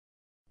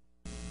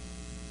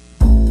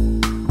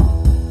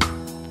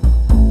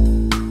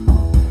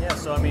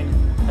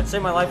I'd say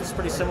my life is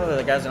pretty similar to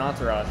the guys in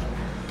Entourage.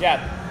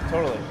 Yeah,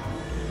 totally.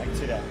 I can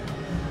see that.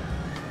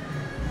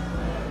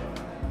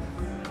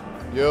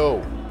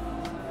 Yo.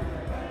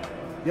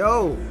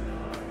 Yo.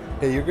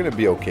 Hey, you're gonna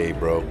be okay,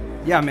 bro.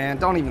 Yeah, man,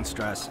 don't even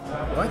stress.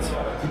 What?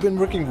 You've been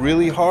working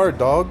really hard,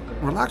 dog.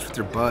 Relax with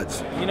your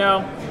buds. You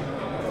know,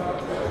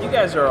 you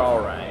guys are all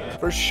right.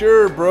 For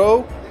sure,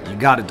 bro. You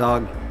got it,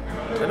 dog.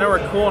 I know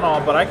we're cool and all,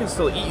 but I can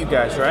still eat you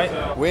guys,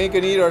 right? We ain't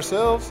gonna eat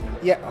ourselves.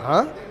 Yeah,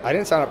 huh? I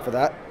didn't sign up for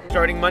that.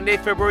 Starting Monday,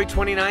 February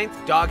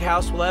 29th, Dog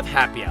House will have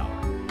happy hour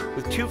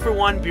with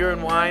 2-for-1 beer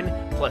and wine,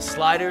 plus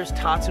sliders,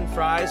 tots, and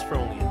fries for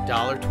only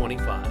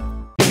 $1.25.